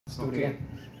Let's do it again.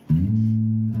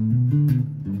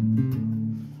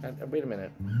 Wait a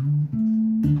minute.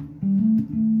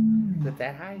 Is it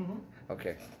that high?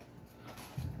 Okay.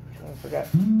 Oh, I forgot.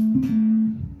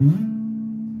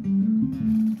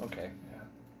 Okay.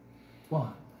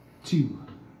 1, 2,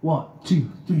 1, 2,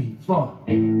 3, 4.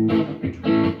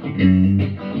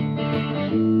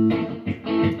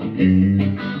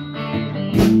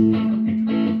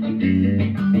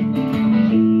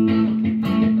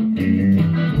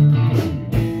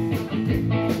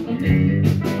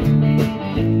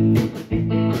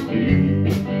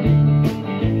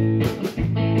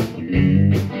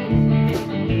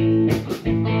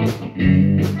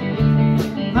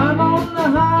 I'm on the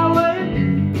highway,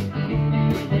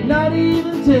 not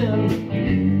even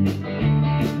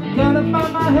 10. Gotta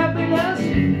find my happiness,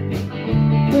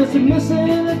 there's a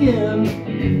missing again.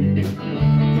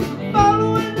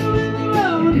 Following the river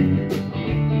road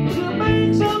to the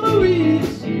banks of the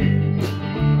reeds.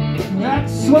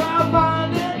 That's where I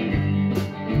find it,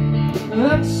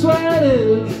 that's where it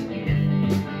is.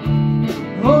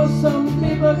 Oh, some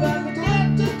people got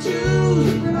to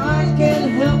choose, and I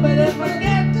can't help it if I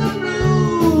get the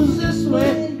blues. This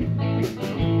way,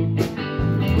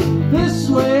 this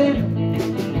way.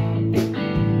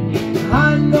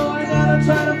 I know I gotta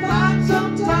try to find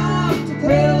some time to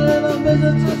pay a little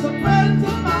visit to some friends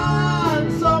of mine.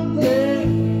 Someday,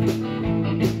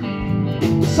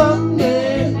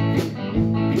 someday,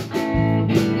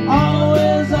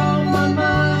 always on my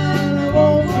mind, I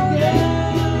won't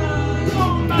forget.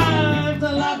 Going back to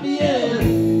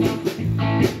Lafayette.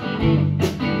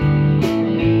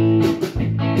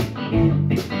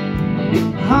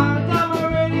 I got my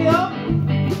radio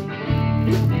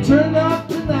turned up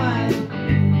tonight,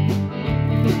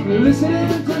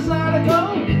 listening to Zydeco,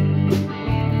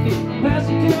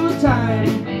 passing to a time.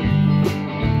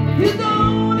 You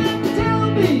don't have to tell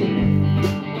me,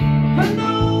 I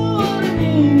know what it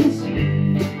means.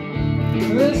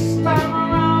 This time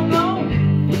around, no,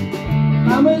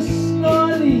 I miss New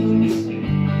Orleans.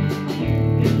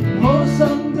 Oh,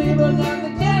 some people got to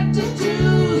get to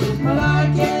choose, but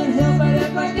I can't help it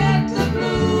if I get the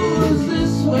blues.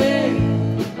 This way,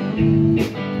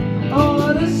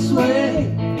 oh, this way.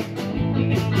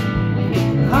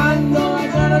 I know I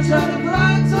gotta try to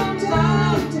find some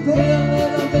time to pay a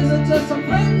little visit to some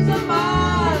friends of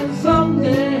mine.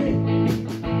 Someday,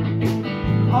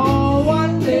 oh,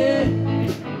 one day,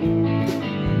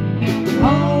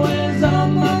 always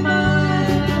on my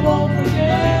mind, I won't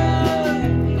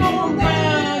forget. Going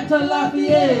back to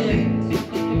Lafayette,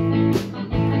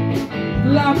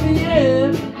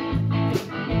 Lafayette,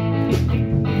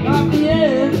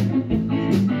 Lafayette,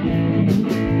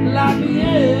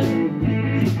 Lafayette.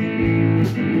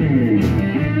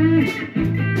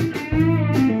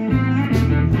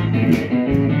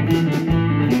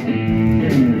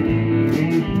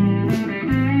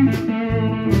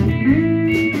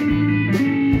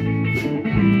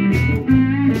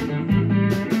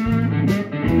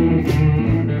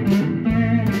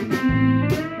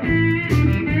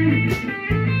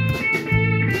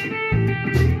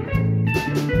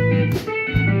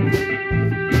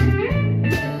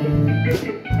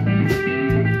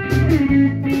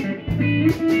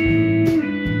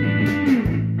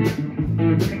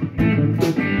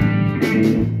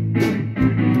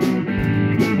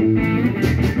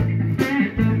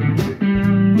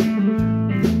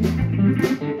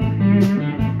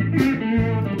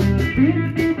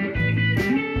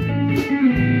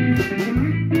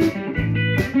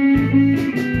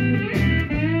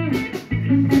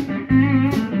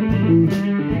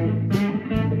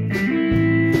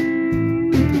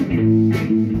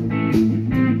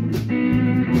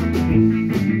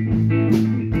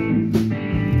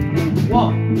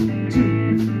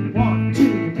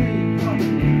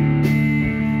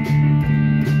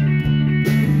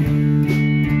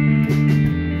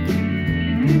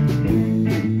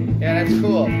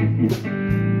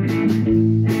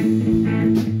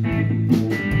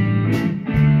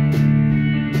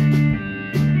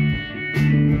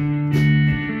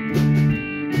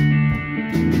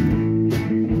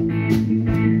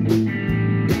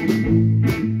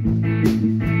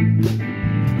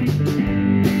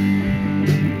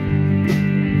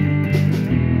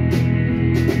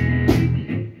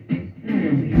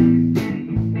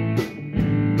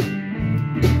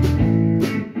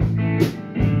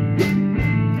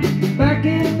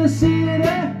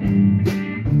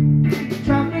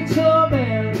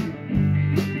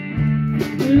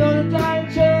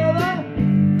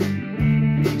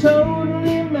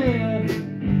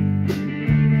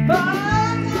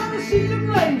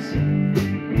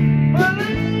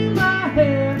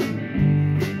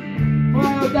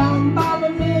 down by the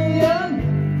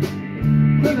million,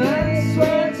 but that's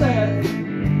where it's at.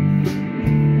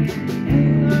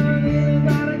 Ain't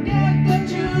anybody get to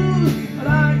choose, but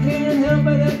I can't help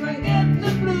it if I get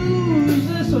the blues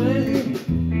this way.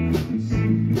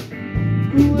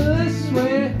 Ooh, this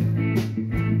way.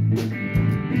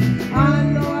 I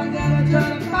know I gotta try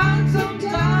to find some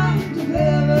time to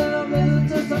pay a little visit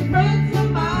to some friends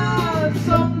of mine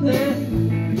someday.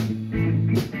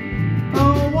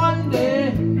 Oh, one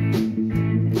day.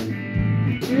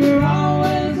 You're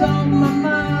always on my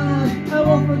mind. I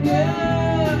won't forget.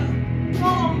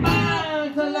 Going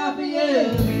back to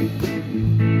Lafayette.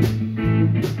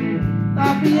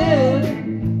 Lafayette.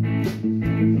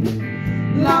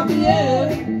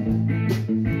 Lafayette.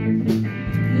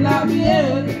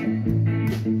 Lafayette.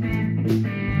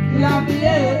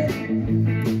 Lafayette.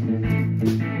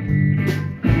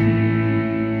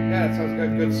 Yeah, that sounds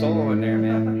good. Good solo in there.